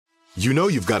You know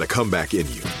you've got a comeback in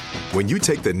you. When you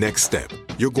take the next step,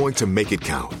 you're going to make it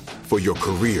count. For your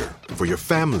career, for your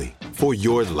family, for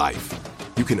your life.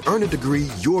 You can earn a degree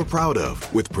you're proud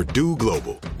of with Purdue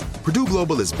Global. Purdue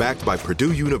Global is backed by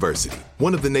Purdue University,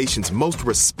 one of the nation's most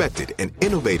respected and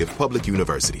innovative public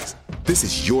universities. This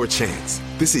is your chance.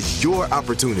 This is your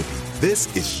opportunity.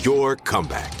 This is your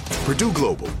comeback. Purdue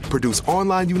Global, Purdue's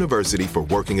online university for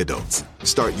working adults.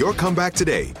 Start your comeback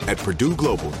today at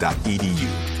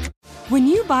purdueglobal.edu. When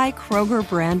you buy Kroger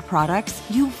brand products,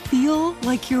 you feel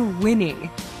like you're winning.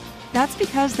 That's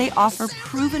because they offer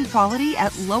proven quality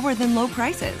at lower than low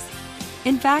prices.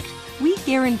 In fact, we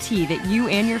guarantee that you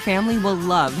and your family will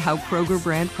love how Kroger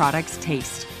brand products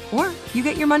taste, or you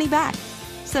get your money back.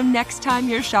 So next time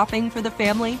you're shopping for the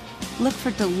family, look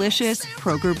for delicious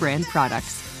Kroger brand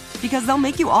products, because they'll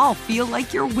make you all feel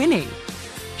like you're winning.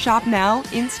 Shop now,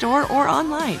 in-store, or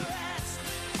online.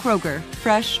 Kroger,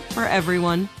 fresh for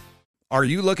everyone. Are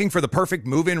you looking for the perfect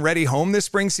move-in ready home this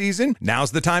spring season?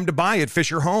 Now's the time to buy at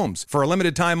Fisher Homes. For a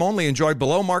limited time only, enjoy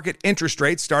below-market interest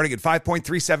rates starting at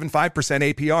 5.375%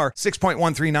 APR,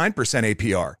 6.139%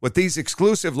 APR. With these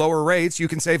exclusive lower rates, you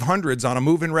can save hundreds on a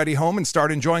move-in ready home and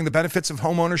start enjoying the benefits of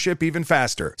homeownership even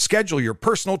faster. Schedule your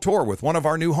personal tour with one of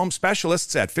our new home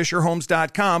specialists at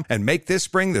FisherHomes.com and make this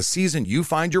spring the season you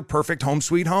find your perfect home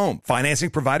sweet home. Financing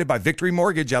provided by Victory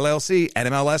Mortgage, LLC,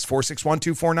 NMLS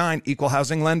 461249, Equal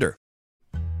Housing Lender.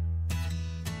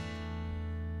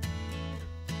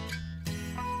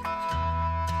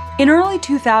 In early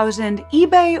 2000,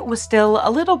 eBay was still a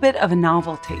little bit of a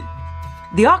novelty.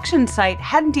 The auction site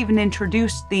hadn't even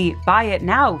introduced the Buy It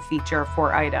Now feature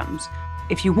for items.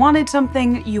 If you wanted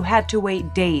something, you had to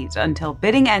wait days until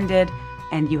bidding ended,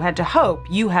 and you had to hope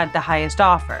you had the highest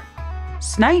offer.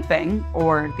 Sniping,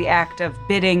 or the act of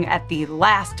bidding at the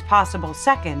last possible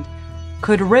second,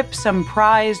 could rip some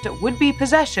prized would-be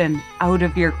possession out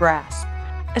of your grasp.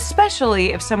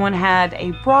 Especially if someone had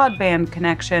a broadband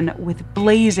connection with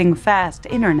blazing fast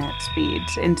internet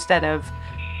speeds instead of,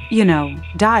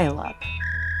 dial-up.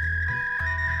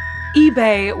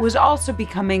 eBay was also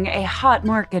becoming a hot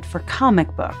market for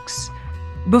comic books.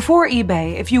 Before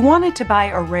eBay, if you wanted to buy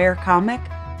a rare comic,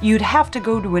 you'd have to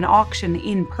go to an auction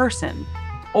in person,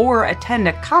 or attend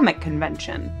a comic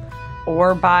convention,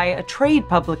 or buy a trade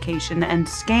publication and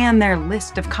scan their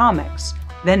list of comics,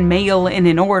 then mail in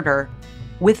an order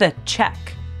with a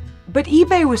check. But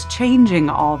eBay was changing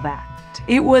all that.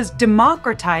 It was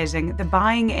democratizing the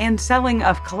buying and selling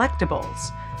of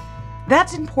collectibles.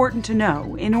 That's important to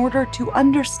know in order to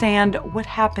understand what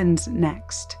happens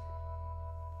next.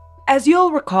 As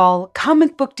you'll recall,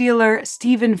 comic book dealer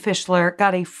Stephen Fischler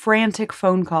got a frantic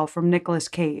phone call from Nicolas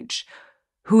Cage,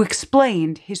 who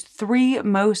explained his 3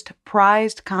 most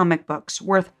prized comic books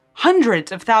worth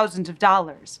hundreds of thousands of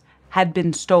dollars had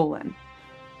been stolen.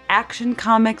 Action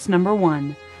Comics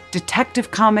 #1, Detective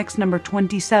Comics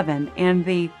 #27, and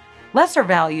the lesser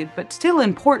valued but still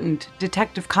important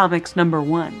Detective Comics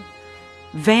 #1,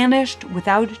 vanished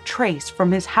without a trace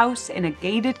from his house in a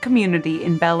gated community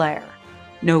in Bel Air.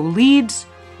 No leads,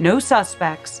 no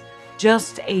suspects,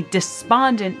 just a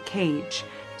despondent Cage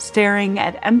staring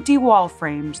at empty wall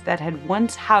frames that had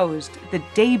once housed the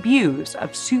debuts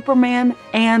of Superman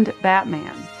and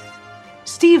Batman.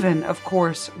 Stephen, of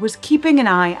course, was keeping an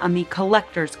eye on the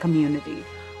collectors community,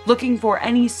 looking for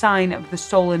any sign of the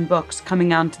stolen books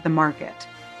coming onto the market.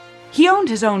 He owned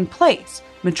his own place,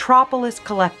 Metropolis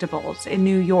Collectibles, in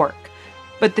New York,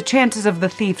 but the chances of the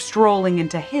thief strolling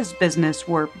into his business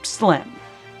were slim.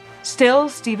 Still,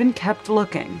 Stephen kept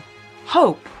looking.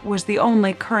 Hope was the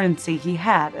only currency he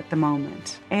had at the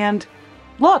moment. And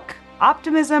look,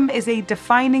 optimism is a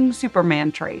defining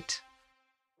Superman trait.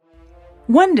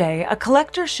 One day, a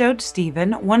collector showed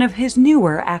Stephen one of his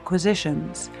newer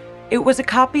acquisitions. It was a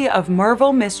copy of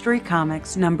Marvel Mystery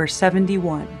Comics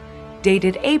 #71,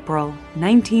 dated April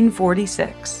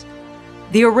 1946.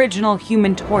 The original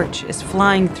Human Torch is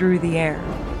flying through the air.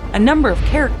 A number of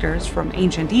characters from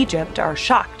ancient Egypt are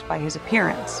shocked by his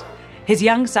appearance. His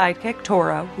young sidekick,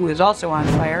 Toro, who is also on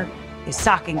fire, is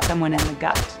socking someone in the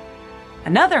gut.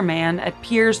 Another man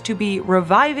appears to be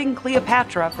reviving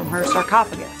Cleopatra from her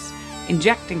sarcophagus,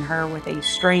 injecting her with a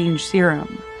strange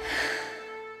serum.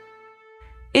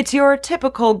 It's your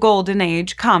typical Golden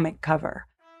Age comic cover.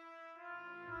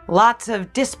 Lots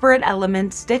of disparate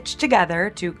elements stitched together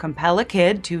to compel a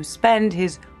kid to spend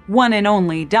his one and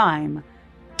only dime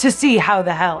to see how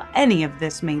the hell any of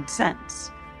this made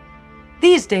sense.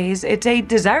 These days, it's a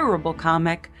desirable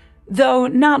comic, though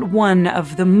not one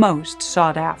of the most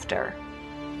sought after.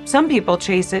 Some people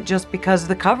chase it just because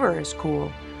the cover is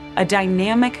cool. A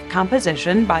dynamic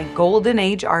composition by Golden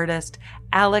Age artist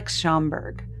Alex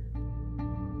Schomburg.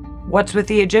 What's with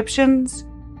the Egyptians?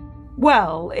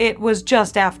 Well, it was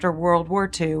just after World War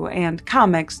II, and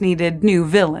comics needed new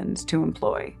villains to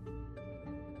employ.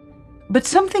 But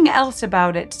something else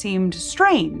about it seemed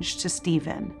strange to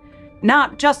Stephen.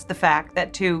 Not just the fact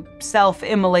that two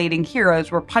self-immolating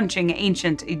heroes were punching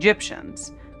ancient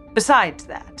Egyptians. Besides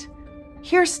that,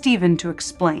 here's Stephen to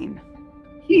explain.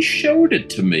 He showed it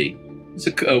to me. He's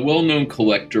a well-known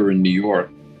collector in New York.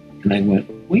 And I went,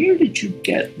 "Where did you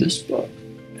get this book?"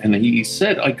 And he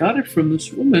said, "I got it from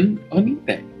this woman on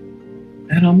eBay."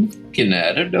 And I'm looking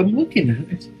at it.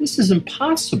 This is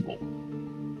impossible.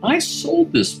 I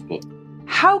sold this book.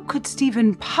 How could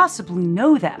Stephen possibly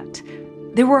know that?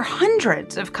 There were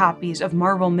hundreds of copies of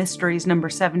Marvel Mysteries number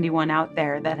 71 out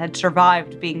there that had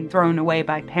survived being thrown away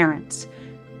by parents.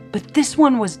 But this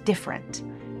one was different.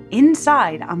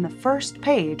 Inside, on the first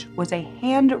page, was a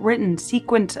handwritten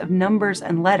sequence of numbers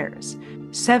and letters.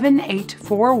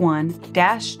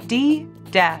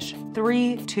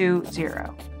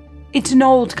 7841-D-320. It's an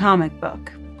old comic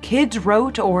book. Kids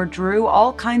wrote or drew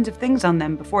all kinds of things on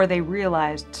them before they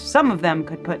realized some of them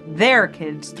could put their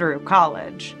kids through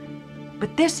college.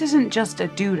 But this isn't just a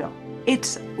doodle.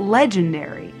 It's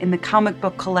legendary in the comic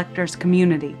book collectors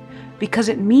community because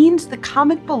it means the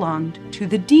comic belonged to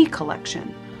the D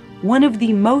collection, one of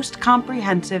the most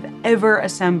comprehensive ever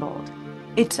assembled.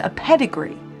 It's a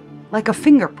pedigree, like a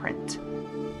fingerprint.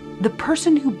 The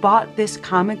person who bought this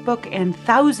comic book and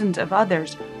thousands of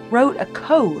others wrote a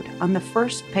code on the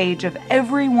first page of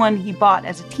every one he bought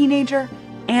as a teenager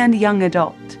and young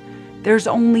adult. There's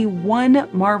only one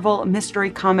Marvel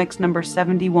Mystery Comics number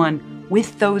 71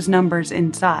 with those numbers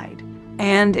inside,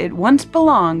 and it once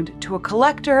belonged to a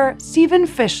collector Stephen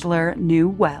Fischler knew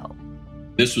well.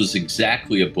 This was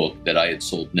exactly a book that I had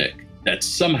sold Nick that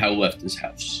somehow left his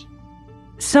house.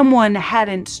 Someone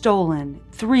hadn't stolen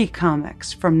 3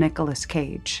 comics from Nicolas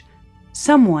Cage.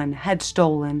 Someone had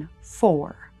stolen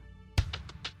 4.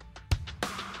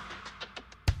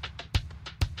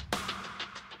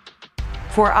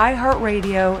 For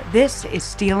iHeartRadio, this is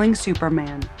Stealing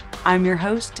Superman. I'm your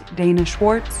host, Dana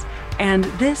Schwartz, and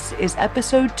this is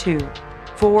episode 2,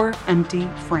 4 Empty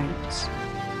Frames.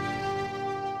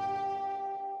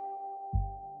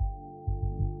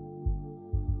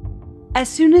 As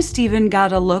soon as Stephen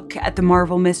got a look at the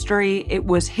Marvel mystery, it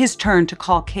was his turn to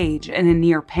call Cage in a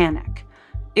near panic.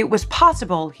 It was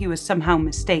possible he was somehow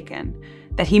mistaken,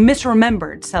 that he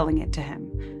misremembered selling it to him,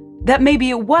 that maybe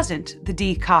it wasn't the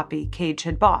D copy Cage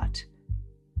had bought.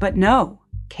 But no,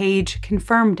 Cage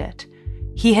confirmed it.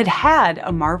 He had had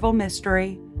a Marvel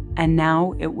mystery, and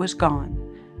now it was gone.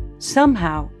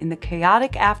 Somehow, in the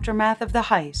chaotic aftermath of the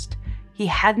heist, he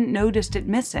hadn't noticed it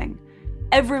missing.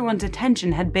 Everyone's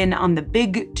attention had been on the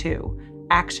big 2,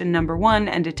 Action number 1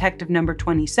 and Detective number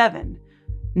 27.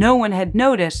 No one had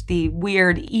noticed the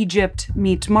weird Egypt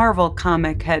meets Marvel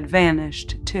comic had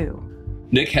vanished, too.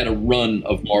 Nick had a run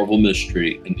of Marvel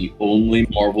Mystery, and the only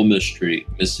Marvel Mystery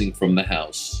missing from the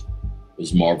house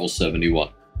was Marvel 71.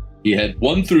 He had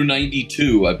 1 through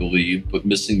 92, I believe, but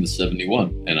missing the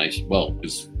 71. And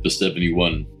because the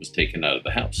 71 was taken out of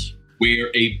the house.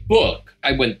 Where a book,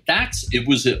 it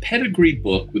was a pedigree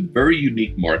book with very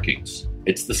unique markings.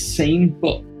 It's the same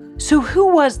book. So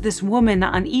who was this woman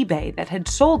on eBay that had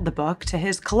sold the book to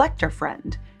his collector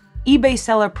friend? eBay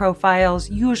seller profiles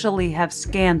usually have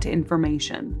scant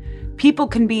information. People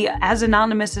can be as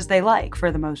anonymous as they like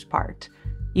for the most part.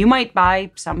 You might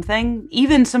buy something,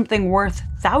 even something worth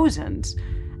thousands,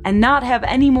 and not have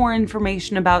any more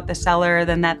information about the seller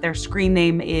than that their screen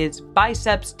name is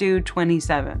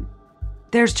BicepsDude27.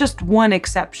 There's just one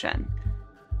exception.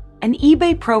 An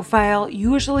eBay profile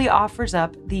usually offers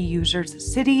up the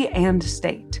user's city and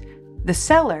state. The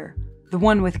seller, the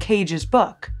one with Cage's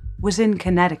book, was in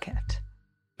Connecticut.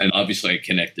 And obviously I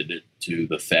connected it to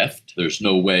the theft. There's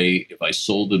no way if I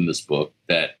sold him this book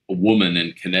that a woman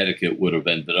in Connecticut would have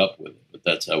ended up with it, but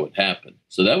that's how it happened.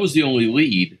 So that was the only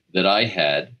lead that I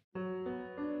had.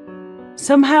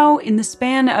 Somehow, in the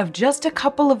span of just a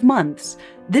couple of months,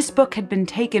 this book had been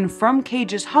taken from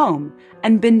Cage's home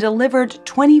and been delivered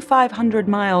 2,500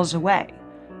 miles away,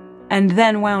 and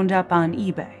then wound up on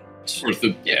eBay. It's worth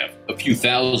a few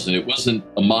thousand. It wasn't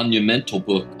a monumental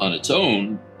book on its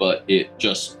own, but it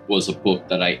just was a book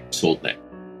that I sold Nick.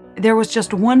 There was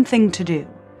just one thing to do.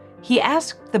 He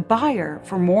asked the buyer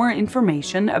for more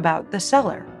information about the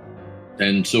seller.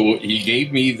 And so he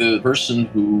gave me the person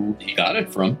who he got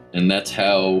it from, and that's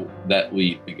how that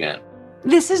lead began.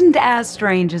 This isn't as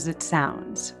strange as it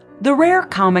sounds. The rare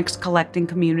comics collecting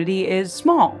community is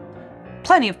small.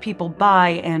 Plenty of people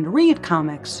buy and read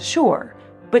comics, sure,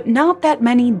 but not that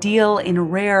many deal in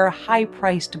rare,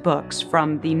 high-priced books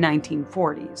from the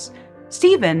 1940s.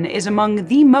 Stephen is among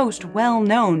the most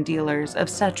well-known dealers of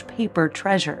such paper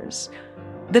treasures.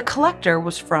 The collector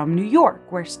was from New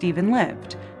York, where Stephen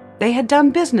lived. They had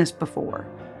done business before.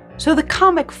 So the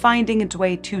comic finding its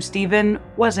way to Stephen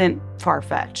wasn't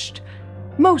far-fetched.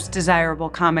 Most desirable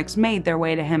comics made their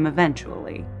way to him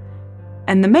eventually.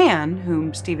 And the man,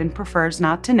 whom Stephen prefers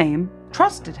not to name,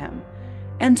 trusted him.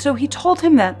 And so he told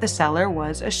him that the seller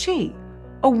was a she,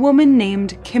 a woman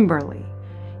named Kimberly.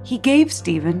 He gave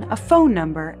Stephen a phone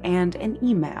number and an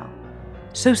email.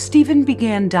 So Stephen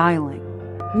began dialing,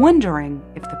 wondering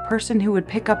if the person who would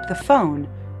pick up the phone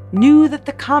knew that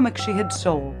the comic she had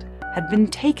sold had been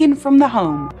taken from the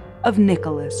home of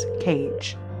Nicolas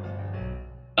Cage.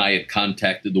 I had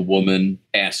contacted the woman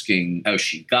asking how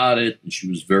she got it, and she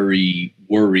was very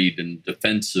worried and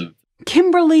defensive.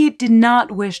 Kimberly did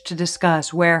not wish to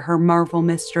discuss where her Marvel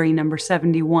Mystery number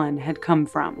 71 had come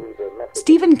from.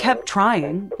 Stephen kept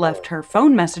trying, left her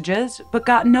phone messages, but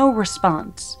got no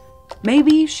response.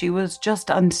 Maybe she was just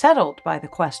unsettled by the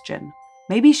question.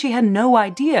 Maybe she had no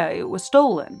idea it was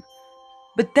stolen.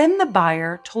 But then the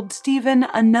buyer told Stephen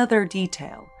another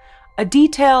detail. A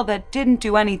detail that didn't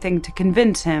do anything to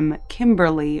convince him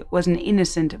Kimberly was an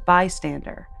innocent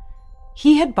bystander.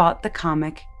 He had bought the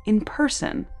comic in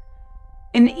person.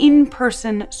 An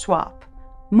in-person swap.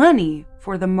 Money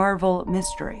for the Marvel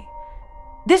Mystery.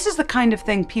 This is the kind of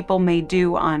thing people may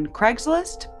do on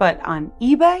Craigslist, but on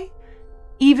eBay?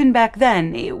 Even back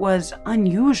then, it was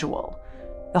unusual.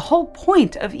 The whole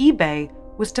point of eBay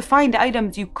was to find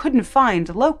items you couldn't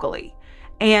find locally.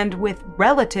 And with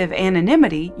relative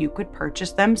anonymity, you could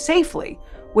purchase them safely,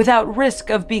 without risk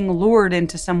of being lured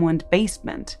into someone's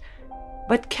basement.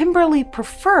 But Kimberly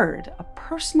preferred a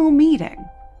personal meeting.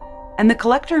 And the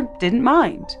collector didn't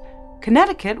mind.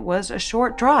 Connecticut was a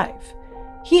short drive.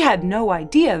 He had no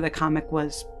idea the comic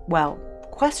was, well,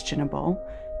 questionable,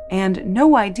 and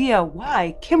no idea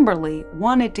why Kimberly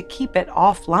wanted to keep it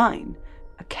offline.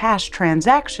 A cash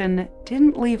transaction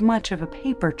didn't leave much of a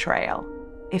paper trail.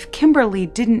 If Kimberly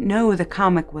didn't know the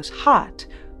comic was hot,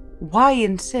 why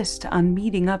insist on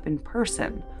meeting up in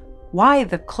person? Why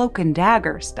the cloak and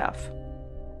dagger stuff?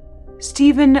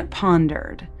 Stephen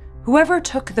pondered. Whoever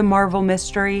took the Marvel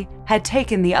Mystery had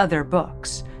taken the other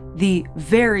books, the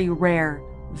very rare,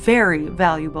 very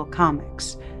valuable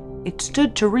comics. It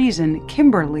stood to reason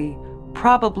Kimberly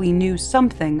probably knew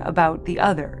something about the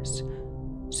others.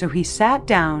 So he sat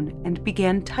down and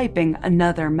began typing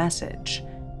another message.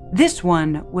 This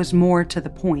one was more to the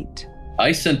point.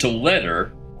 I sent a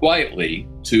letter quietly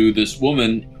to this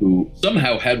woman who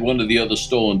somehow had one of the other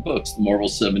stolen books, the Marvel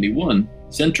 71.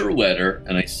 Sent her a letter,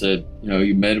 and I said,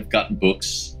 you might have gotten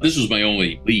books. This was my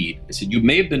only lead. I said, you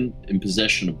may have been in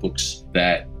possession of books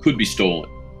that could be stolen,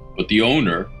 but the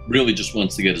owner really just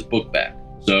wants to get his book back.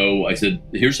 So I said,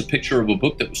 here's a picture of a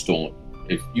book that was stolen.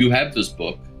 If you have this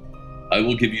book, I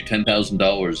will give you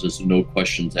 $10,000 as a no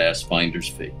questions asked finder's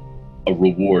fee, a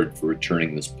reward for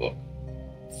returning this book.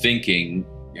 Thinking,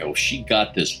 she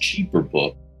got this cheaper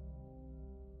book.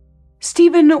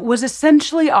 Stephen was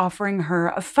essentially offering her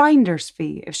a finder's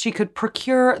fee if she could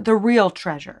procure the real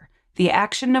treasure, the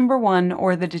Action number 1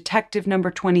 or the Detective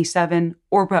number 27,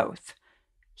 or both.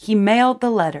 He mailed the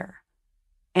letter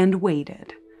and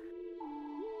waited.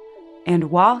 And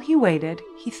while he waited,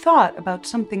 he thought about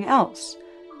something else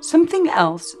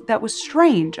that was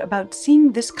strange about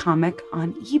seeing this comic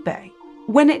on eBay.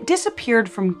 When it disappeared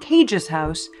from Cage's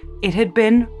house, it had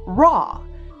been raw.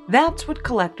 That's what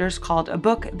collectors called a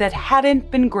book that hadn't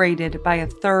been graded by a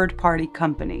third-party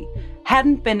company,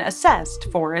 hadn't been assessed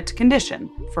for its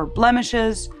condition, for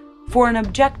blemishes, for an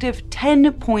objective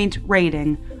 10-point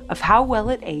rating of how well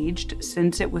it aged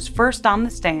since it was first on the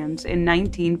stands in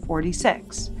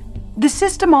 1946. The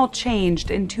system all changed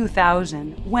in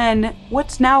 2000 when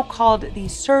what's now called the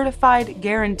Certified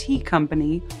Guarantee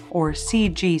Company, or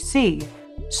CGC,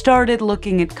 started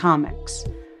looking at comics.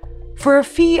 For a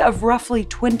fee of roughly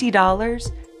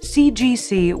 $20,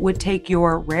 CGC would take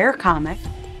your rare comic,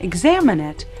 examine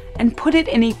it, and put it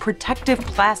in a protective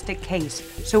plastic case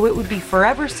so it would be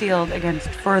forever sealed against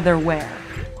further wear.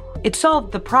 It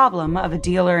solved the problem of a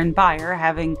dealer and buyer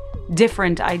having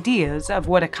different ideas of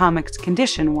what a comic's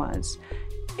condition was.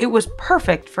 It was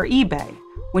perfect for eBay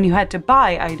when you had to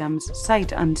buy items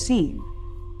sight unseen.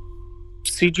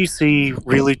 CGC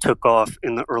really took off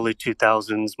in the early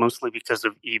 2000s, mostly because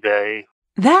of eBay.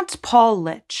 That's Paul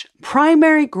Litch,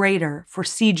 primary grader for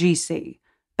CGC.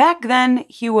 Back then,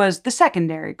 he was the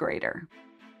secondary grader.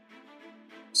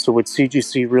 So what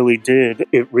CGC really did,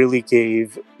 it really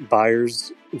gave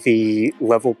buyers the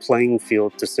level playing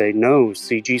field to say, no,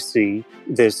 CGC,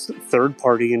 this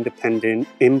third-party independent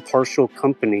impartial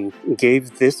company,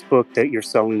 gave this book that you're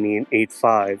selling me an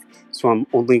 8.5, so I'm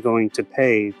only going to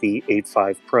pay the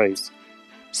 8.5 price.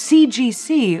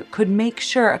 CGC could make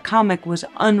sure a comic was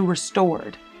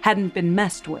unrestored, hadn't been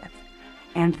messed with,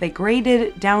 and they graded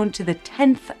it down to the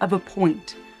 10th of a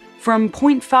point, from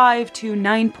 0.5 to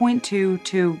 9.2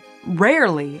 to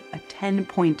rarely a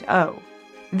 10.0.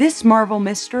 This Marvel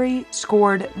Mystery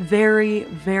scored very,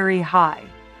 very high,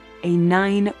 a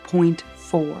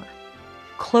 9.4,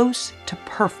 close to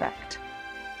perfect.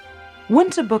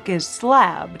 Once a book is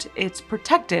slabbed, it's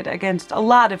protected against a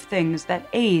lot of things that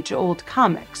age old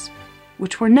comics,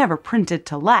 which were never printed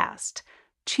to last.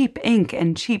 Cheap ink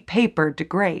and cheap paper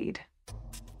degrade.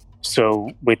 So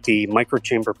with the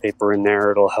microchamber paper in there,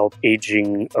 it'll help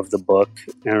aging of the book,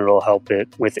 and it'll help it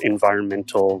with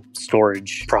environmental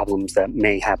storage problems that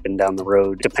may happen down the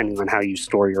road, depending on how you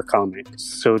store your comic.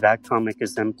 So that comic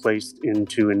is then placed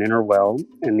into an inner well.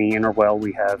 In the inner well,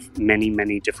 we have many,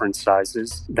 many different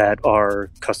sizes that are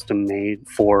custom made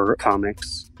for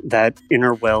comics. That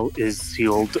inner well is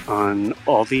sealed on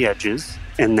all the edges,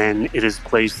 and then it is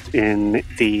placed in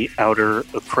the outer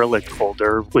acrylic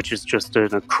holder, which is just an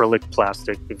acrylic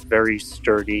plastic. It's very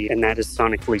sturdy, and that is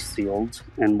sonically sealed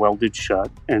and welded shut.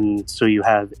 And so you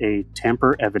have a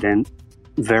tamper-evident,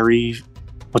 very,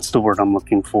 what's the word I'm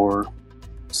looking for?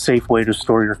 Safe way to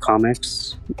store your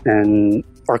comics, and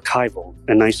archival,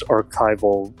 a nice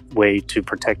archival way to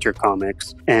protect your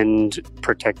comics and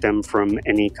protect them from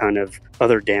any kind of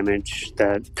other damage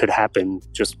that could happen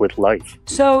just with life.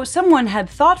 So someone had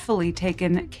thoughtfully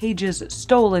taken Cage's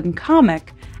stolen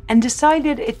comic and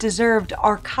decided it deserved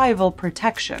archival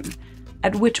protection,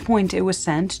 at which point it was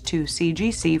sent to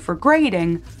CGC for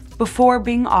grading before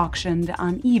being auctioned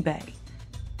on eBay.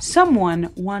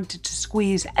 Someone wanted to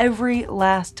squeeze every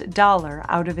last dollar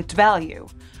out of its value,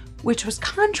 which was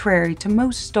contrary to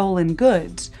most stolen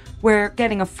goods, where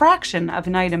getting a fraction of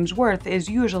an item's worth is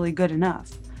usually good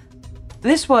enough.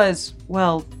 This was,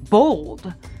 well,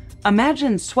 bold.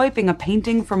 Imagine swiping a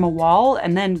painting from a wall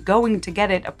and then going to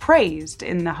get it appraised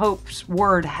in the hopes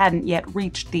word hadn't yet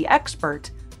reached the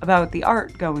expert about the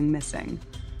art going missing.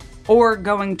 Or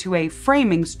going to a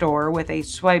framing store with a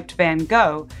swiped Van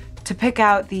Gogh to pick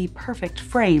out the perfect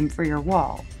frame for your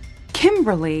wall.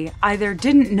 Kimberly either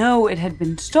didn't know it had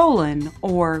been stolen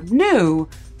or knew,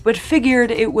 but figured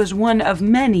it was one of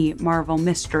many Marvel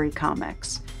Mystery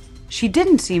comics. She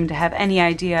didn't seem to have any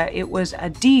idea it was a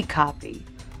D copy,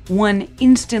 one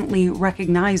instantly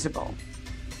recognizable.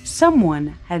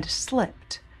 Someone had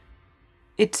slipped.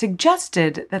 It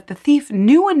suggested that the thief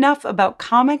knew enough about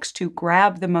comics to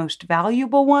grab the most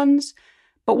valuable ones,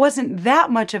 but wasn't that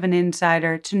much of an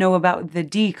insider to know about the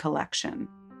D collection.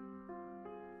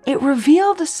 It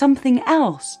revealed something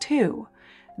else, too.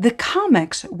 The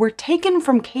comics were taken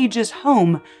from Cage's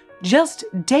home just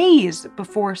days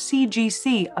before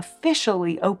CGC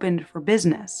officially opened for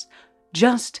business.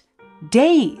 Just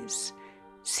days.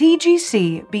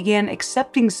 CGC began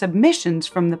accepting submissions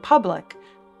from the public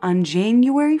on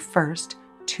January 1st,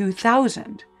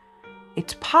 2000.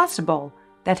 It's possible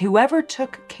that whoever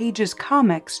took Cage's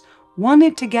comics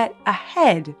wanted to get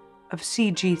ahead of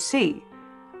CGC.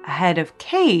 Ahead of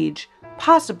Cage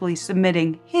possibly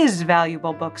submitting his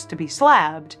valuable books to be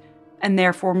slabbed, and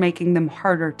therefore making them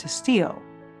harder to steal.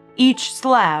 Each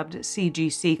slabbed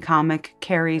CGC comic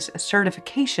carries a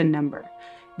certification number.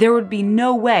 There would be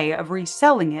no way of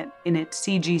reselling it in its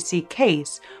CGC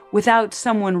case without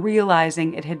someone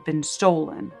realizing it had been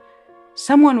stolen.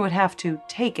 Someone would have to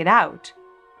take it out,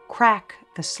 crack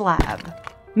the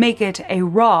slab, make it a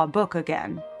raw book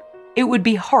again. It would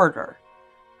be harder.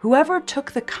 Whoever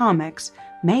took the comics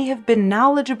may have been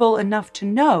knowledgeable enough to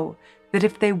know that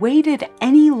if they waited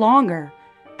any longer,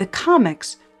 the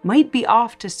comics might be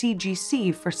off to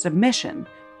CGC for submission,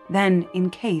 then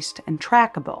encased and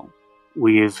trackable.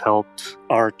 We've helped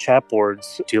our chat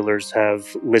boards. Dealers have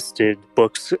listed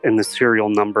books and the serial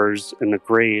numbers and the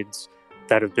grades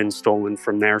that have been stolen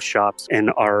from their shops,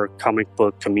 and our comic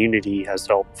book community has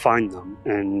helped find them.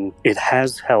 And it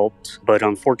has helped, but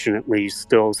unfortunately,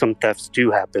 still some thefts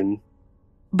do happen.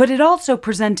 But it also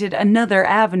presented another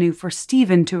avenue for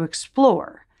Stephen to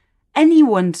explore.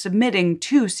 Anyone submitting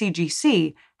to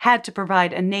CGC had to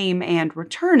provide a name and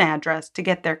return address to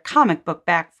get their comic book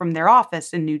back from their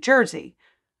office in New Jersey,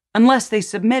 unless they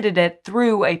submitted it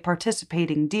through a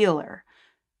participating dealer.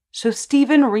 So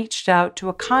Stephen reached out to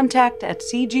a contact at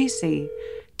CGC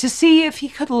to see if he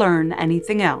could learn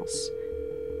anything else.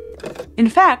 In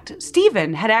fact,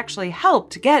 Stephen had actually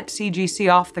helped get CGC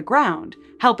off the ground,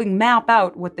 helping map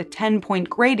out what the 10-point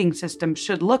grading system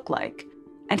should look like.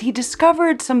 And he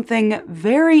discovered something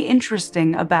very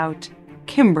interesting about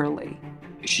Kimberly.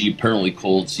 She apparently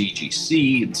called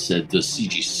CGC and said, does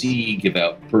CGC give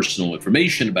out personal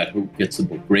information about who gets the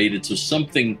book graded? So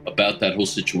something about that whole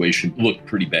situation looked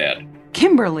pretty bad.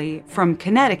 Kimberly, from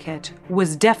Connecticut,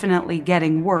 was definitely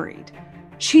getting worried.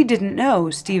 She didn't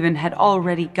know Stephen had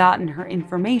already gotten her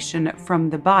information from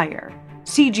the buyer.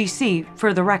 CGC,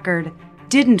 for the record,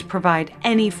 didn't provide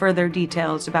any further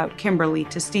details about Kimberly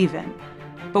to Stephen.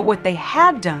 But what they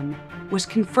had done was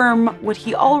confirm what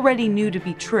he already knew to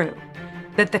be true,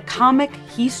 that the comic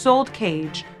he sold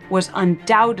Cage was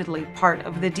undoubtedly part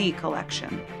of the D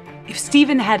collection. If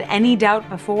Stephen had any doubt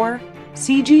before,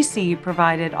 CGC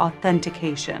provided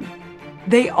authentication.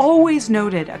 They always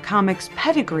noted a comic's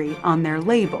pedigree on their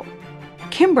label.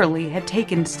 Kimberly had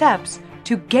taken steps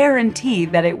to guarantee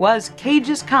that it was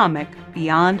Cage's comic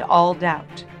beyond all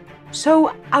doubt.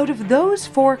 So, out of those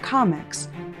 4 comics,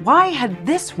 why had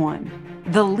this one,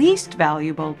 the least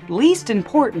valuable, least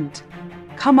important,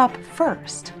 come up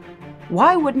first?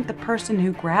 Why wouldn't the person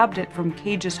who grabbed it from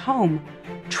Cage's home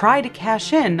try to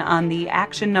cash in on the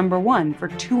Action #1 for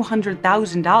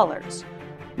 $200,000?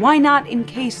 Why not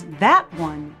encase that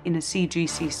one in a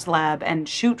CGC slab and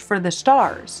shoot for the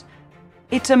stars?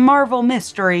 It's a Marvel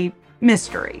mystery.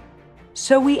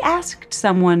 So we asked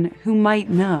someone who might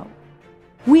know.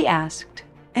 We asked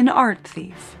an art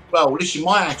thief. Well, listen,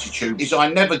 my attitude is I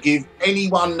never give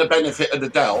anyone the benefit of the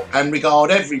doubt and regard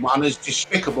everyone as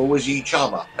despicable as each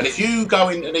other. And if you go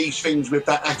into these things with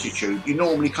that attitude, you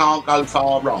normally can't go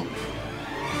far wrong.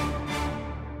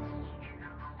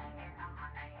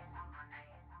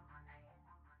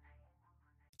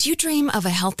 Do you dream of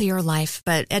a healthier life,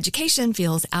 but education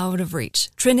feels out of reach?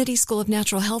 Trinity School of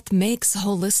Natural Health makes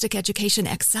holistic education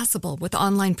accessible with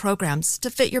online programs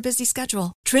to fit your busy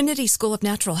schedule. Trinity School of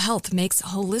Natural Health makes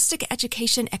holistic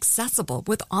education accessible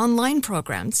with online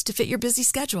programs to fit your busy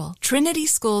schedule. Trinity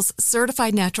School's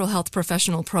Certified Natural Health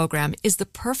Professional Program is the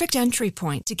perfect entry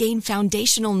point to gain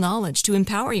foundational knowledge to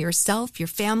empower yourself, your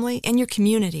family, and your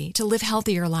community to live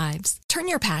healthier lives. Turn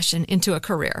your passion into a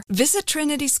career. Visit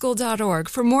trinityschool.org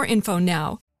for more info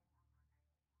now.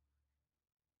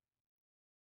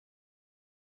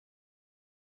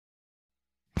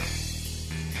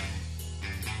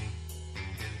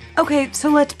 Okay, so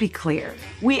let's be clear.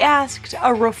 We asked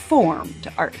a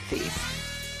reformed art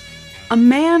thief. A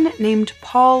man named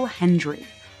Paul Hendry.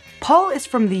 Paul is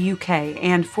from the UK,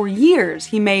 and for years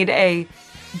he made a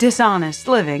dishonest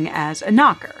living as a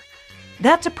knocker.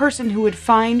 That's a person who would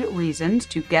find reasons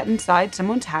to get inside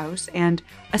someone's house and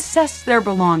assess their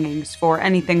belongings for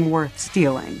anything worth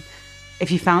stealing. If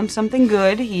he found something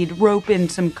good, he'd rope in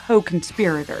some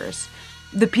co-conspirators,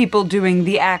 the people doing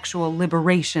the actual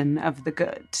liberation of the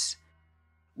goods.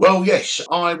 Well, yes,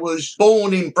 I was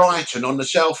born in Brighton on the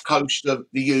south coast of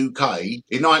the UK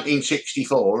in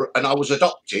 1964, and I was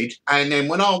adopted. And then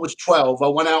when I was 12, I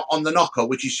went out on the knocker,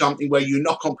 which is something where you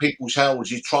knock on people's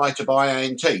houses, try to buy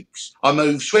antiques. I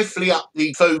moved swiftly up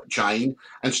the food chain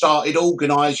and started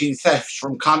organising thefts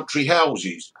from country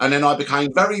houses. And then I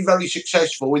became very, very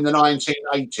successful in the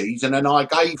 1980s. And then I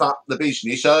gave up the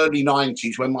business early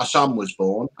 90s when my son was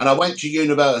born. And I went to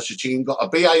university and got a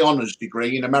BA Honours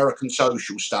degree in American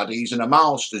Social Studies and a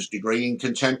Master's degree in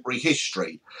Contemporary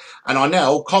History. And I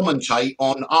now commentate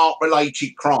on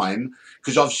art-related crime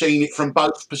because I've seen it from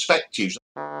both perspectives.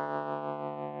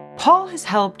 Paul has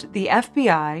helped the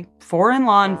FBI, foreign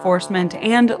law enforcement,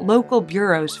 and local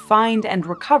bureaus find and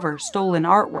recover stolen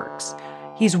artworks.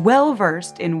 He's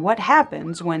well-versed in what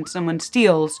happens when someone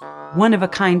steals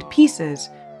one-of-a-kind pieces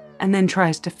and then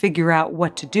tries to figure out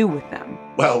what to do with them.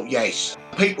 Well, yes.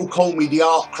 People call me the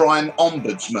art crime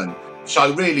ombudsman.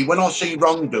 So really, when I see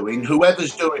wrongdoing,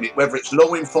 whoever's doing it, whether it's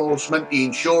law enforcement, the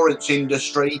insurance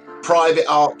industry, private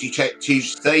art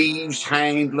detectives, thieves,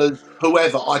 handlers,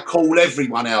 whoever, I call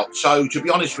everyone out. So to be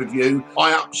honest with you,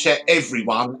 I upset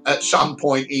everyone at some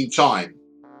point in time.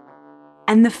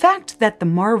 And the fact that the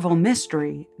Marvel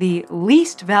Mystery, the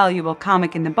least valuable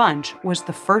comic in the bunch, was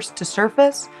the first to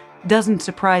surface doesn't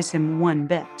surprise him one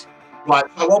bit. Right,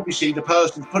 so obviously the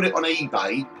person put it on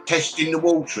eBay, testing the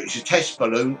water. It's a test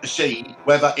balloon to see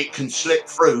whether it can slip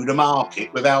through the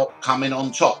market without coming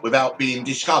on top, without being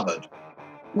discovered.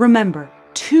 Remember,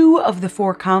 2 of the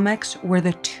 4 comics were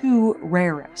the 2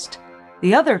 rarest.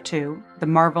 The other 2, the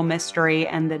Marvel Mystery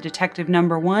and the Detective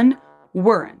 #1,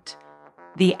 weren't.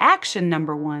 The Action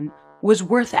 #1 was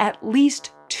worth at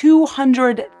least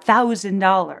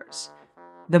 $200,000.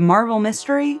 The Marvel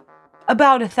Mystery,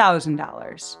 about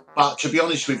 $1,000. But to be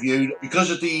honest with you,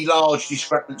 because of the large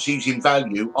discrepancies in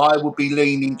value, I would be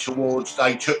leaning towards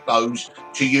they took those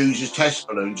to use as test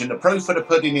balloons. And the proof of the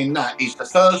pudding in that is the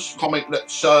first comic that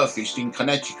surfaced in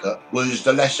Connecticut was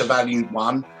the lesser valued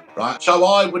one. Right, so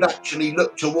I would actually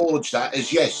look towards that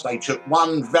as, yes, they took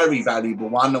one very valuable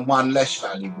one and one less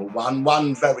valuable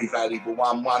one very valuable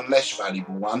one less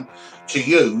valuable one, to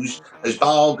use as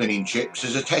bargaining chips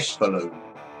as a test balloon.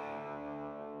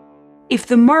 If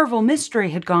the Marvel mystery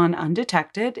had gone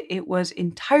undetected, it was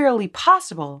entirely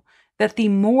possible that the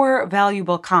more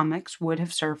valuable comics would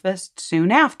have surfaced soon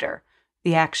after,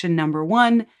 the Action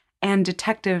 #1 and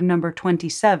Detective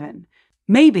 #27.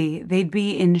 Maybe they'd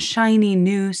be in shiny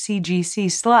new CGC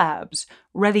slabs,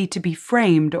 ready to be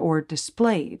framed or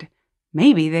displayed.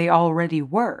 Maybe they already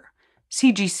were.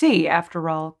 CGC, after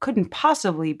all, couldn't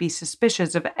possibly be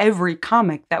suspicious of every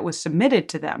comic that was submitted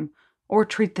to them, or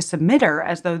treat the submitter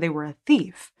as though they were a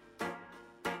thief.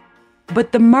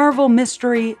 But the Marvel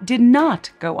mystery did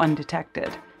not go undetected.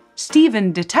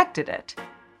 Steven detected it.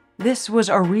 This was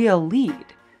a real lead.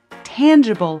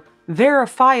 Tangible,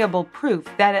 verifiable proof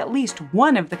that at least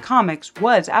one of the comics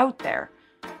was out there,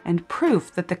 and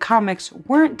proof that the comics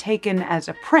weren't taken as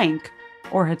a prank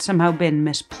or had somehow been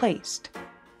misplaced.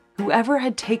 Whoever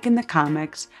had taken the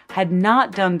comics had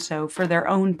not done so for their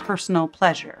own personal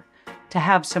pleasure, to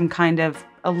have some kind of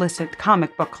illicit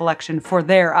comic book collection for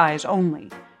their eyes only.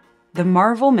 The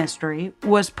Marvel mystery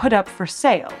was put up for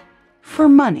sale, for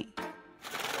money.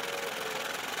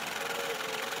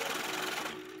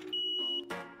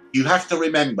 You have to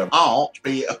remember, art,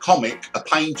 be it a comic, a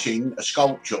painting, a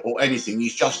sculpture or anything,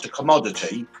 is just a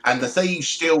commodity, and the thieves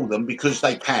steal them because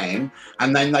they can,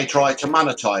 and then they try to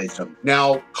monetize them.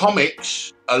 Now,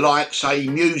 comics are like, say,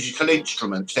 musical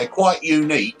instruments. They're quite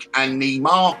unique, and the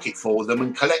market for them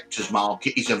and collectors'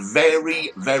 market is a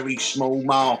very, very small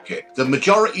market. The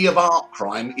majority of art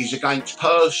crime is against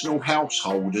personal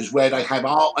householders where they have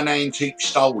art and antiques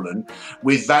stolen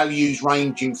with values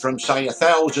ranging from, say,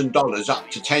 $1,000 up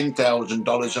to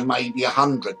 $10,000 and maybe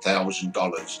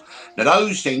 $100,000. Now,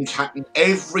 those things happen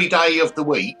every day of the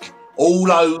week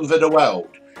all over the world.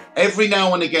 Every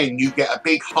now and again you get a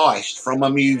big heist from a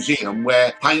museum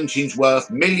where paintings worth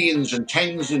millions and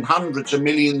tens and hundreds of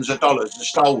millions of dollars are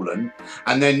stolen,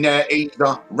 and then they're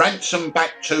either ransomed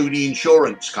back to the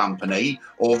insurance company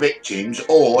or victims,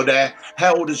 or they're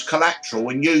held as collateral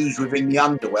and used within the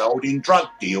underworld in drug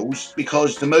deals,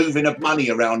 because the moving of money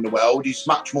around the world is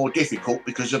much more difficult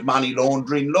because of money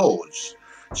laundering laws.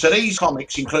 So these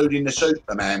comics, including the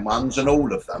Superman ones and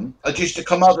all of them, are just a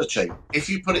commodity. If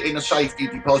you put it in a safety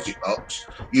deposit box,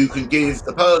 you can give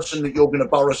the person that you're going to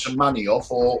borrow some money off,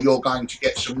 or you're going to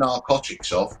get some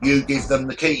narcotics off, you give them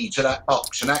the key to that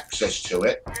box and access to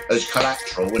it as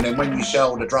collateral, and then when you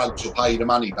sell the drugs or pay the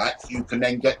money back, you can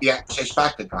then get the access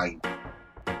back again.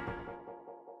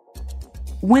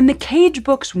 When the Cage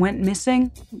books went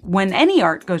missing, when any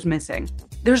art goes missing,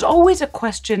 there's always a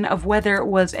question of whether it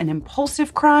was an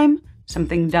impulsive crime,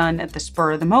 something done at the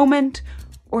spur of the moment,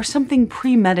 or something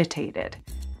premeditated.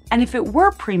 And if it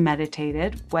were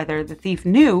premeditated, whether the thief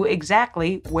knew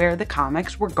exactly where the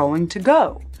comics were going to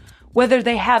go, whether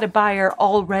they had a buyer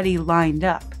already lined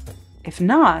up. If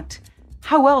not,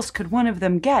 how else could one of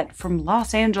them get from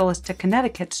Los Angeles to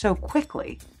Connecticut so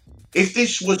quickly? If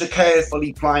this was a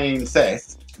carefully planned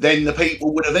theft, then the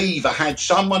people would have either had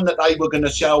someone that they were going to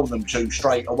sell them to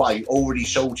straight away already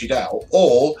sorted out,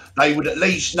 or they would at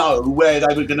least know where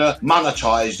they were going to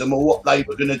monetize them or what they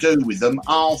were going to do with them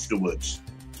afterwards.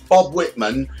 Bob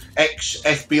Whitman,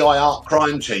 ex-FBI art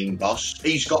crime team boss,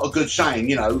 he's got a good saying,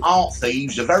 you know, art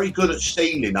thieves are very good at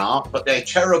stealing art, but they're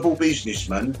terrible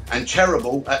businessmen and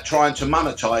terrible at trying to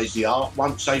monetize the art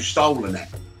once they've stolen it.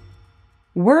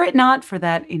 Were it not for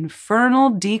that infernal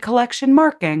decollection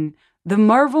marking, the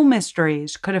Marvel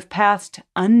mysteries could have passed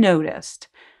unnoticed.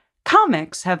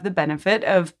 Comics have the benefit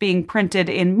of being printed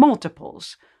in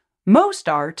multiples. Most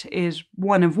art is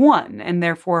one of one, and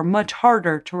therefore much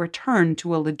harder to return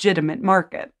to a legitimate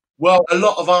market. Well, a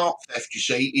lot of art theft, you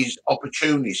see, is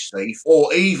opportunist thief,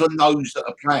 or even those that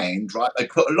are planned, right? They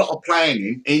put a lot of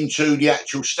planning into the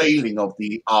actual stealing of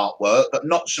the artwork, but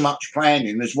not so much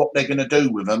planning as what they're going to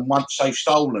do with them once they've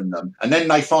stolen them. And then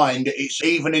they find that it's,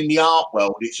 even in the art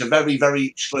world, it's a very, very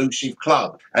exclusive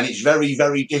club. And it's very,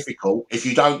 very difficult, if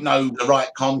you don't know the right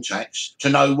contacts, to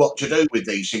know what to do with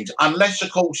these things. Unless,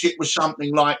 of course, it was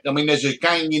something like, I mean, there's a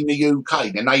gang in the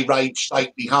UK and they raid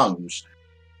stately homes.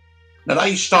 Now,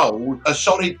 they stole a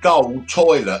solid gold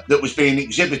toilet that was being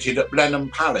exhibited at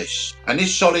Blenheim Palace. And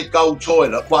this solid gold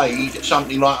toilet weighed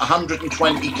something like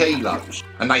 120 kilos.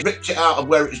 And they ripped it out of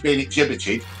where it was being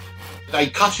exhibited. They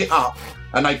cut it up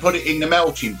and they put it in the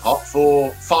melting pot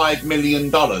for $5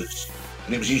 million.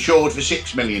 And it was insured for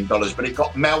 $6 million, but it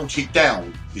got melted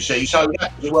down, you see. So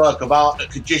that was a work of art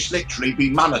that could just literally be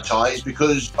monetised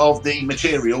because of the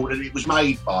material that it was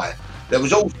made by. There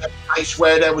was also a case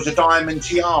where there was a diamond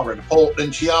tiara, a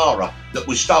Portland tiara, that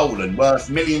was stolen, worth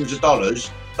millions of dollars.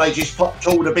 They just popped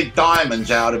all the big diamonds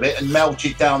out of it and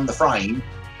melted down the frame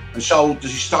and sold the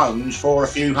stones for a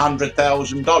few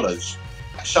 $100,000.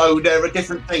 So there are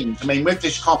different things. I mean, with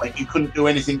this comic, you couldn't do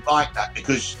anything like that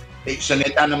because it's an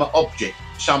inanimate object,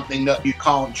 something that you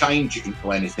can't change it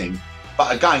into anything.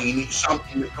 But again, it's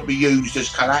something that could be used as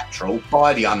collateral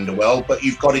by the underworld, but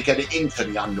you've got to get it into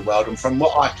the underworld. And from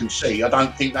what I can see, I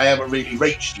don't think they ever really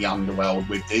reached the underworld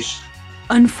with this.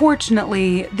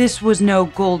 Unfortunately, this was no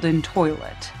golden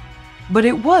toilet. But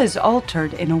it was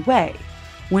altered in a way.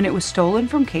 When it was stolen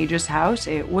from Cage's house,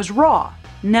 it was raw.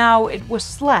 Now it was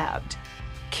slabbed.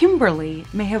 Kimberly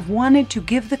may have wanted to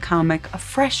give the comic a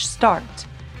fresh start,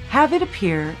 have it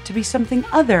appear to be something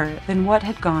other than what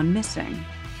had gone missing.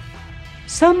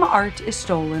 Some art is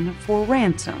stolen for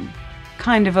ransom,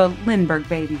 kind of a Lindbergh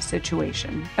baby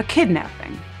situation, a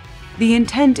kidnapping. The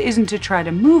intent isn't to try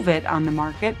to move it on the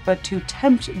market, but to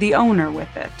tempt the owner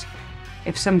with it,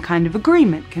 if some kind of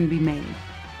agreement can be made,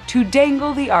 to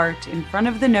dangle the art in front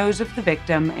of the nose of the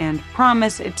victim and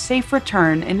promise its safe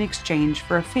return in exchange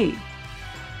for a fee.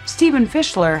 Stephen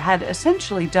Fischler had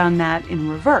essentially done that in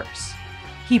reverse.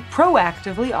 He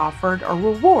proactively offered a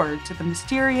reward to the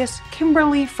mysterious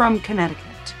Kimberly from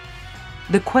Connecticut.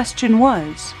 The question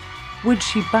was, would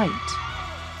she bite?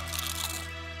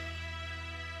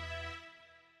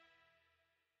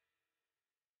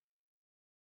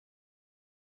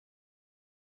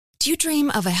 Do you dream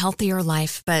of a healthier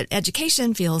life, but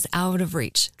education feels out of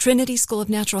reach? Trinity School of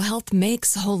Natural Health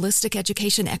makes holistic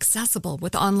education accessible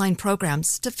with online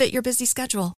programs to fit your busy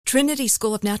schedule. Trinity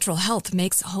School of Natural Health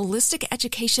makes holistic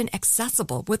education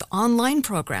accessible with online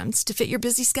programs to fit your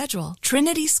busy schedule.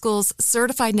 Trinity School's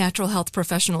Certified Natural Health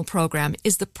Professional Program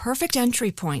is the perfect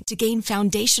entry point to gain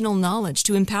foundational knowledge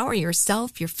to empower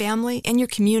yourself, your family, and your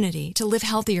community to live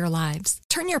healthier lives.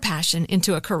 Turn your passion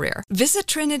into a career. Visit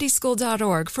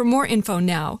trinityschool.org for more info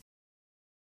now.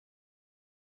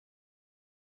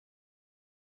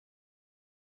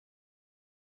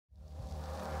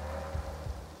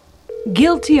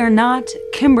 Guilty or not,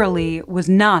 Kimberly was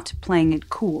not playing it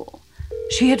cool.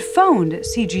 She had phoned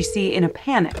CGC in a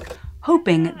panic,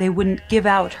 hoping they wouldn't give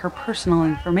out her personal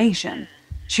information.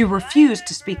 She refused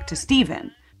to speak to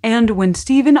Stephen, and when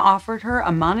Stephen offered her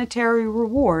a monetary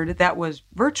reward that was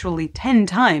virtually 10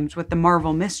 times what the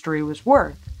Marvel mystery was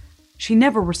worth, she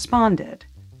never responded.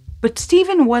 But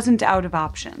Stephen wasn't out of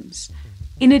options.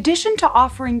 In addition to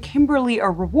offering Kimberly a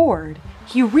reward,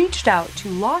 he reached out to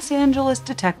Los Angeles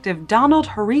detective Donald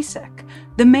Horisek,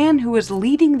 the man who was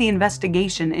leading the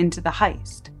investigation into the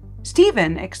heist.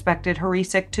 Stephen expected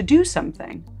Horisek to do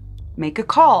something. Make a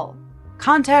call,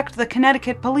 contact the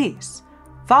Connecticut police,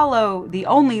 follow the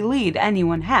only lead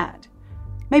anyone had.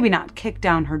 Maybe not kick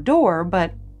down her door,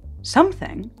 but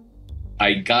something.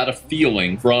 I got a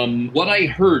feeling from what I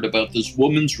heard about this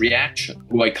woman's reaction,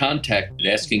 who I contacted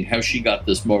asking how she got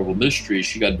this Marvel mystery.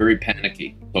 She got very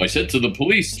panicky. So I said to the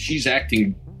police, she's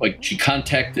acting like she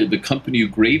contacted the company who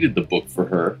graded the book for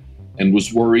her and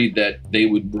was worried that they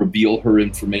would reveal her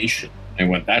information.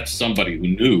 And went, that's somebody who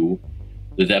knew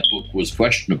that that book was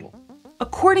questionable.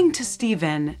 According to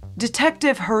Stephen,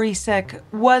 Detective Horisek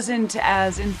wasn't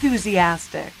as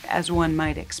enthusiastic as one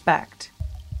might expect.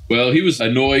 Well, he was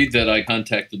annoyed that I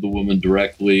contacted the woman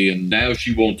directly, and now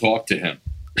she won't talk to him.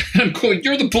 I'm going,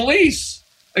 you're the police.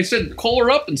 I said, call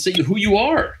her up and say who you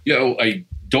are. You know, I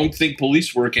don't think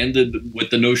police work ended with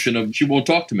the notion of she won't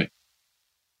talk to me.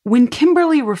 When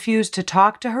Kimberly refused to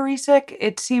talk to Horisek,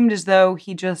 it seemed as though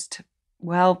he just,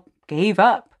 gave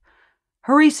up.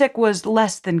 Horisek was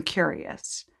less than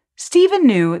curious. Stephen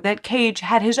knew that Cage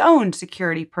had his own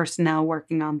security personnel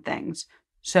working on things,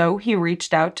 so he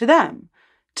reached out to them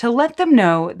to let them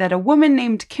know that a woman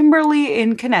named Kimberly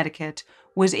in Connecticut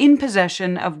was in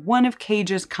possession of one of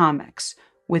Cage's comics,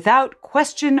 without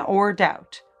question or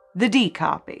doubt, the D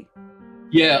copy.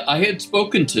 Yeah, I had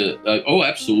spoken to,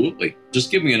 absolutely. Just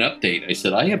give me an update. I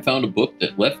said, I have found a book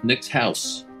that left Nick's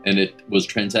house, and it was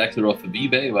transacted off of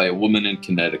eBay by a woman in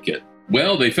Connecticut.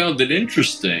 Well, they found it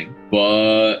interesting,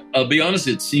 but I'll be honest,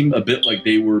 it seemed a bit like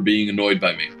they were being annoyed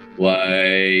by me.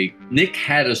 Like, Nick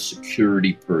had a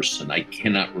security person, I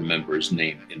cannot remember his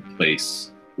name, in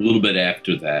place a little bit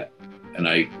after that. And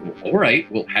all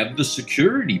right, well, have the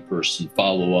security person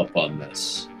follow up on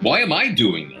this. Why am I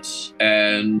doing this?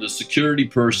 And the security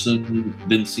person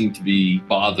didn't seem to be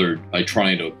bothered by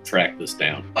trying to track this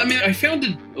down. I mean, I found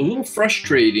it a little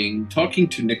frustrating talking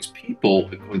to Nick's people,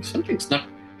 going, something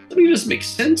doesn't make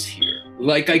sense here.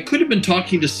 Like, I could have been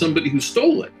talking to somebody who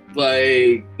stole it.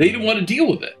 Like, they didn't want to deal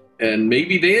with it. And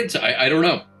maybe they had I don't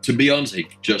know. To be honest, I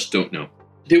just don't know.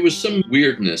 There was some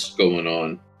weirdness going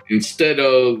on. Instead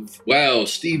of, wow,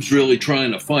 Steve's really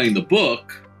trying to find the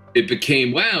book, it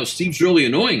became, wow, Steve's really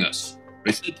annoying us.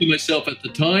 I said to myself at the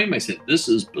time, I said, this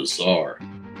is bizarre.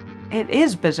 It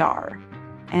is bizarre.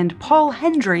 And Paul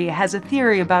Hendry has a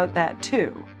theory about that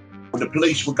too. The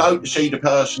police would go to see the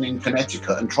person in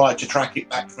Connecticut and try to track it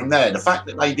back from there. The fact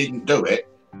that they didn't do it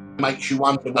makes you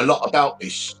wonder a lot about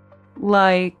this.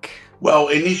 Like? Well,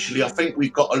 initially, I think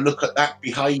we've got to look at that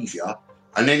behaviour,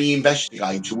 and any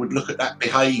investigator would look at that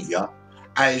behaviour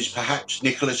as perhaps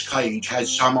Nicolas Cage has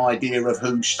some idea of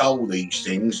who stole these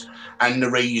things and the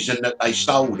reason that they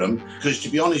stole them. Because to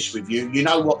be honest with you, you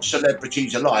know what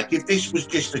celebrities are like. If this was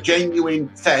just a genuine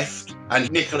theft and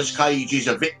Nicolas Cage is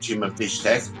a victim of this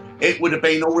theft, it would have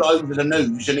been all over the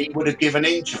news and he would have given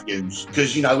interviews.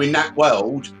 Because, you know, in that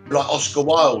world, like Oscar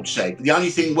Wilde said, the only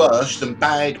thing worse than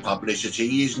bad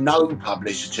publicity is no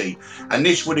publicity. And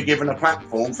this would have given a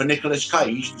platform for Nicolas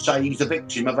Cage to say he's a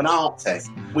victim of an art theft.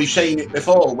 We've seen it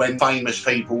before when famous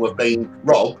people have been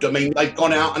robbed. I mean, they've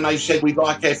gone out and they said, we'd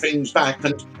like our things back,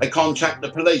 and they contact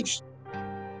the police.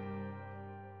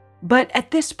 But at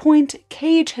this point,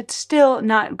 Cage had still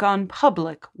not gone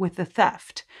public with the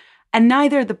theft. And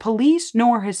neither the police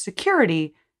nor his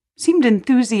security seemed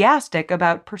enthusiastic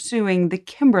about pursuing the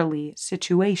Kimberly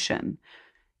situation.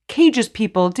 Cage's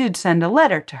people did send a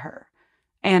letter to her,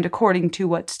 and according to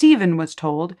what Stephen was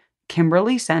told,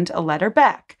 Kimberly sent a letter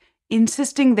back,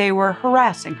 insisting they were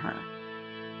harassing her.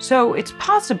 So it's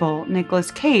possible Nicolas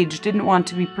Cage didn't want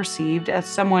to be perceived as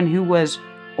someone who was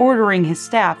ordering his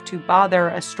staff to bother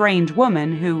a strange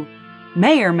woman who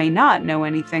may or may not know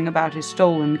anything about his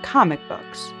stolen comic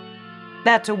books.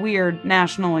 That's a weird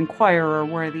National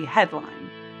Enquirer-worthy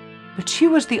headline. But she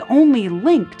was the only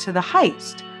link to the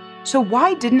heist, so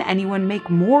why didn't anyone make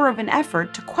more of an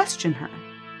effort to question her?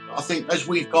 I think as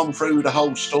we've gone through the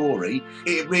whole story,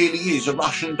 it really is a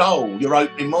Russian doll. You're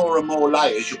opening more and more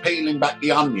layers, you're peeling back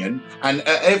the onion, and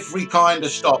at every kind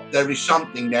of stop there is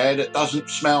something there that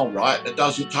doesn't smell right, that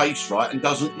doesn't taste right, and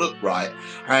doesn't look right.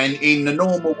 And in the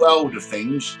normal world of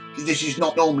things, this is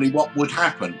not normally what would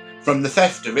happen. From the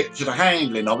theft of it, to the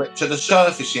handling of it, to the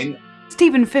surfacing.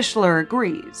 Stephen Fischler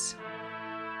agrees.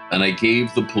 And I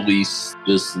gave the police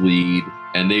this lead,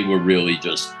 and they were really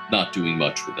just not doing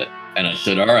much with it. And I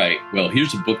said, all right, well,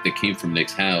 here's a book that came from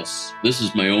Nick's house. This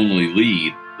is my only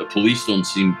lead. The police don't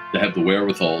seem to have the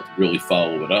wherewithal to really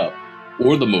follow it up,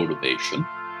 or the motivation.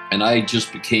 And I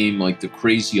just became like the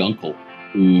crazy uncle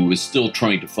who is still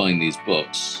trying to find these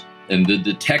books. And the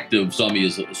detective saw me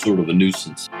as a sort of a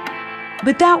nuisance.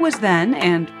 But that was then,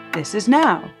 and this is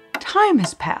now. Time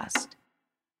has passed.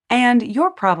 And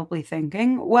you're probably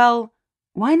thinking, well,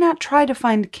 why not try to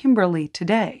find Kimberly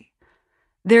today?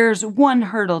 There's one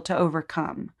hurdle to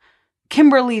overcome.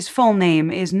 Kimberly's full name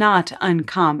is not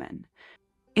uncommon.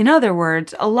 In other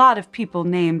words, a lot of people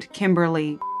named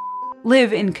Kimberly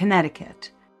live in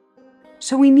Connecticut.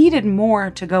 So we needed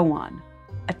more to go on.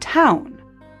 A town,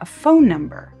 a phone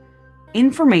number,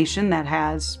 information that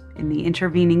has, in the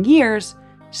intervening years,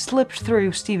 slipped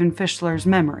through Stephen Fischler's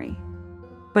memory.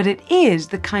 But it is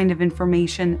the kind of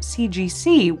information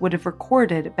CGC would have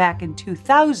recorded back in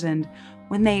 2000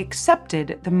 when they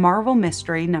accepted the Marvel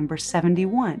Mystery number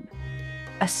 71.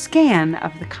 A scan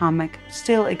of the comic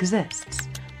still exists.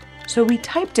 So we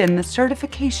typed in the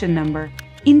certification number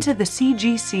into the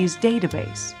CGC's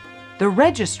database, the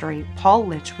registry Paul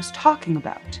Litch was talking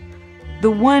about,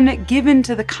 the one given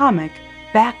to the comic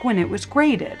back when it was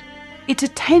graded. It's a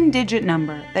 10-digit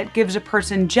number that gives a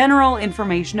person general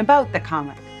information about the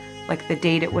comic, like the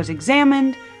date it was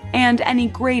examined, and any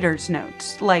grader's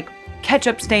notes, like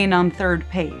ketchup stain on third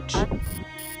page.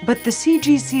 But the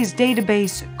CGC's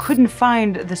database couldn't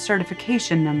find the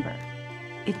certification number.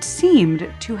 It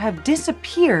seemed to have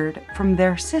disappeared from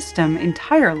their system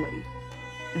entirely.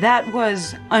 That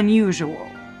was unusual.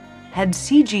 Had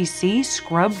CGC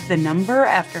scrubbed the number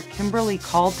after Kimberly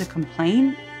called to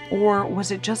complain, or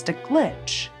was it just a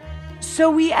glitch? So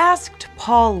we asked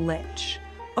Paul Litch.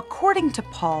 According to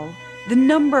Paul, the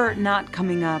number not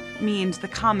coming up means the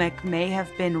comic may have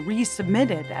been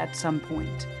resubmitted at some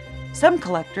point. Some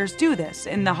collectors do this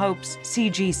in the hopes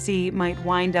CGC might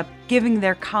wind up giving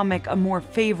their comic a more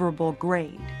favorable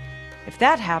grade. If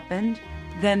that happened,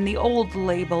 then the old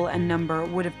label and number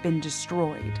would have been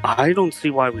destroyed. I don't see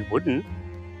why we wouldn't.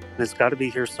 It's got to be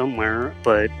here somewhere,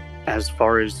 but as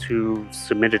far as who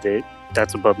submitted it,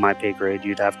 that's above my pay grade.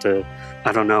 You'd have to,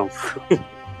 I don't know,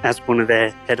 ask one of the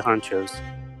head honchos.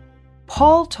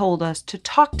 Paul told us to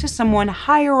talk to someone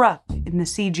higher up in the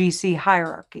CGC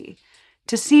hierarchy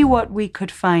to see what we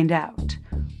could find out.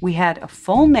 We had a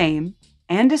full name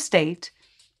and estate,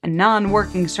 a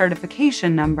non-working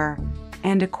certification number,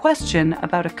 and a question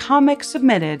about a comic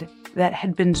submitted that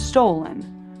had been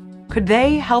stolen. Could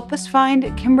they help us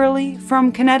find Kimberly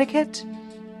from Connecticut?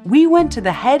 We went to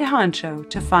the head honcho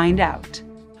to find out.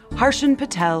 Harshan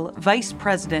Patel, vice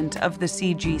president of the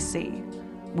CGC.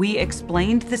 We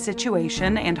explained the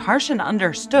situation and Harshan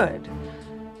understood.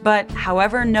 But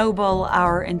however noble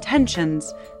our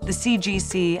intentions, the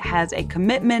CGC has a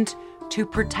commitment to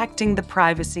protecting the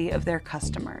privacy of their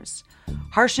customers.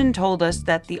 Harshan told us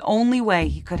that the only way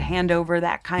he could hand over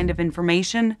that kind of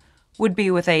information would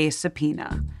be with a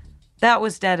subpoena. That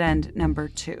was dead end number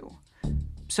 2.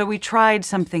 So we tried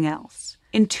something else.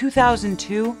 In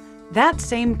 2002, that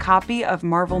same copy of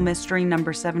Marvel Mystery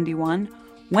number 71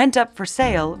 went up for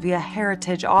sale via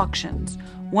Heritage Auctions,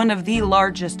 one of the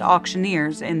largest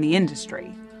auctioneers in the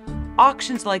industry.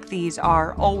 Auctions like these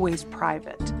are always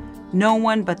private. No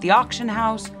one but the auction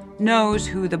house knows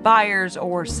who the buyers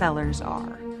or sellers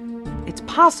are. It's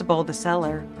possible the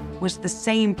seller was the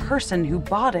same person who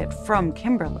bought it from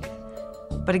Kimberly.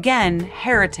 But again,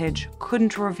 Heritage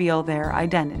couldn't reveal their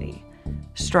identity.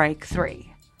 Strike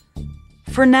 3.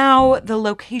 For now, the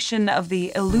location of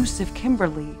the elusive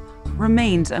Kimberly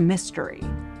remains a mystery.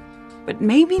 But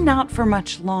maybe not for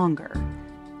much longer.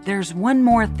 There's one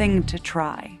more thing to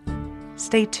try.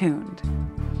 Stay tuned.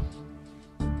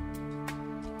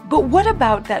 But what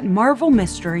about that Marvel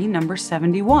Mystery number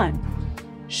 71?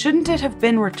 Shouldn't it have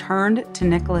been returned to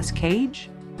Nicolas Cage?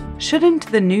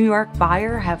 Shouldn't the New York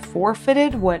buyer have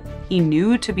forfeited what he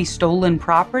knew to be stolen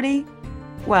property?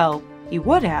 Well, he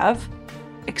would have,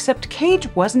 except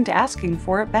Cage wasn't asking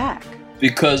for it back.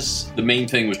 Because the main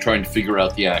thing was trying to figure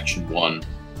out the Action 1,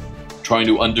 trying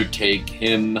to undertake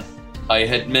him. I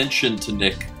had mentioned to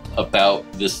Nick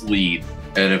about this lead,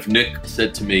 and if Nick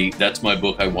said to me, that's my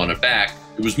book, I want it back,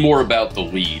 it was more about the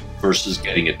lead versus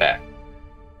getting it back.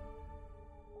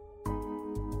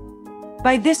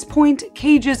 By this point,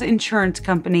 Cage's insurance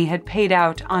company had paid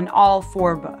out on all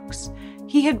 4 books.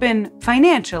 He had been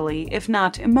financially, if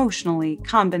not emotionally,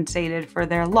 compensated for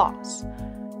their loss.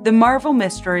 The Marvel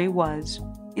Mystery was,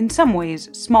 in some ways,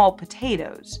 small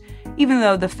potatoes, even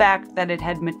though the fact that it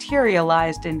had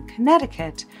materialized in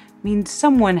Connecticut means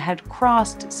someone had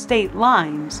crossed state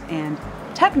lines and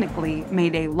technically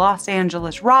made a Los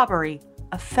Angeles robbery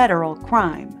a federal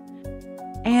crime.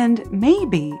 And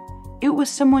maybe it was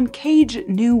someone Cage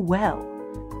knew well.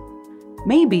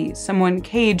 Maybe someone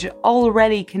Cage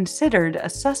already considered a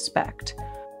suspect,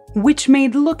 which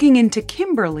made looking into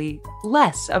Kimberly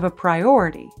less of a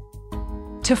priority.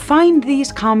 To find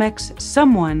these comics,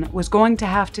 someone was going to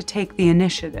have to take the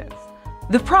initiative.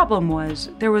 The problem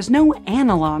was there was no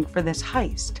analog for this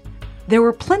heist. There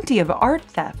were plenty of art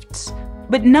thefts,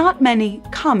 but not many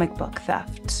comic book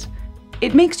thefts.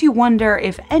 It makes you wonder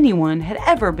if anyone had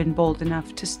ever been bold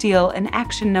enough to steal an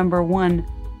Action number 1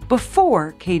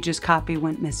 before Cage's copy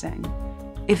went missing.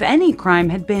 If any crime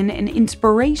had been an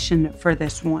inspiration for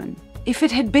this one. If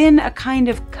it had been a kind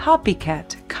of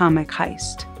copycat comic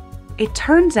heist. It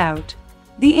turns out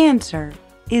the answer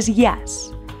is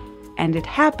yes. And it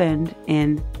happened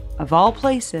in, of all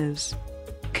places,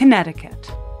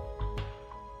 Connecticut.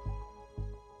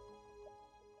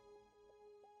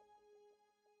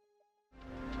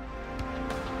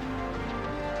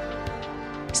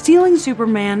 Stealing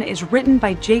Superman is written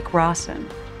by Jake Rawson,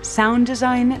 sound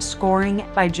design, scoring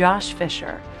by Josh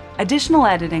Fisher, additional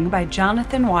editing by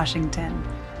Jonathan Washington,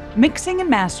 mixing and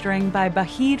mastering by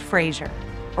Bahid Frazier,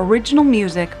 original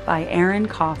music by Aaron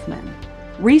Kaufman,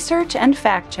 research and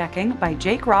fact-checking by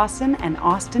Jake Rawson and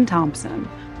Austin Thompson,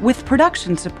 with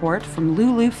production support from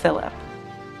Lulu Phillip.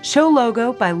 Show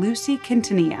logo by Lucy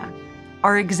Quintanilla.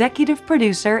 Our executive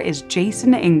producer is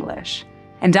Jason English.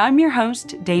 And I'm your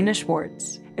host, Dana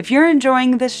Schwartz. If you're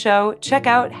enjoying this show, check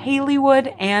out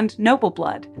Haleywood and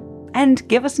Nobleblood, and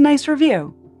give us a nice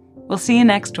review. We'll see you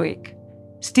next week.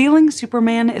 Stealing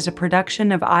Superman is a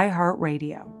production of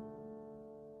iHeartRadio.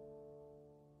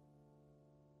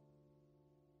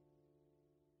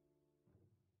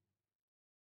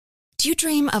 Do you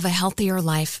dream of a healthier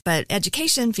life, but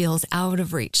education feels out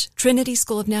of reach? Trinity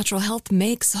School of Natural Health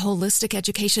makes holistic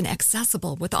education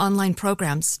accessible with online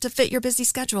programs to fit your busy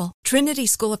schedule. Trinity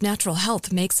School of Natural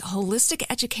Health makes holistic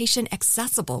education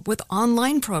accessible with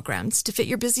online programs to fit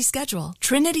your busy schedule.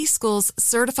 Trinity School's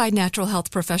Certified Natural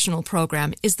Health Professional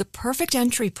Program is the perfect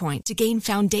entry point to gain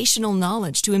foundational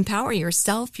knowledge to empower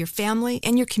yourself, your family,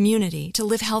 and your community to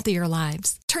live healthier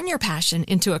lives. Turn your passion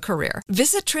into a career.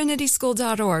 Visit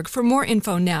trinityschool.org for more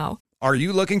info now. Are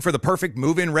you looking for the perfect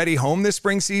move-in ready home this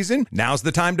spring season? Now's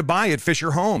the time to buy at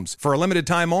Fisher Homes. For a limited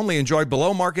time only, enjoy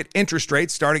below-market interest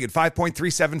rates starting at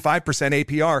 5.375%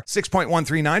 APR,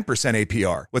 6.139%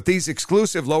 APR. With these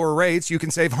exclusive lower rates, you can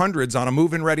save hundreds on a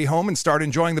move-in ready home and start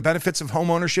enjoying the benefits of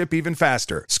homeownership even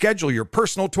faster. Schedule your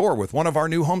personal tour with one of our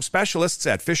new home specialists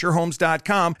at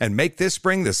FisherHomes.com and make this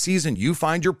spring the season you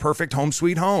find your perfect home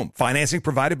sweet home. Financing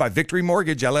provided by Victory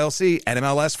Mortgage, LLC,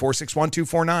 NMLS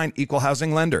 461249, Equal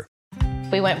Housing Lender.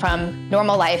 We went from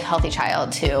normal life, healthy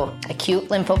child to acute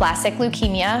lymphoblastic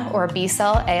leukemia, or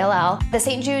B-cell ALL. The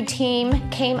St. Jude team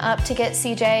came up to get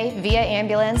CJ via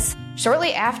ambulance.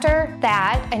 Shortly after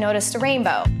that, I noticed a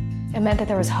rainbow. It meant that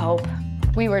there was hope.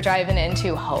 We were driving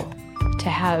into hope. To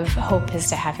have hope is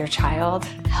to have your child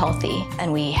healthy,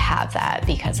 and we have that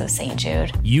because of St.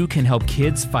 Jude. You can help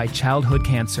kids fight childhood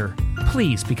cancer.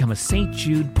 Please become a St.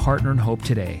 Jude Partner in Hope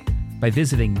today by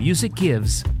visiting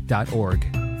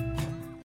musicgives.org.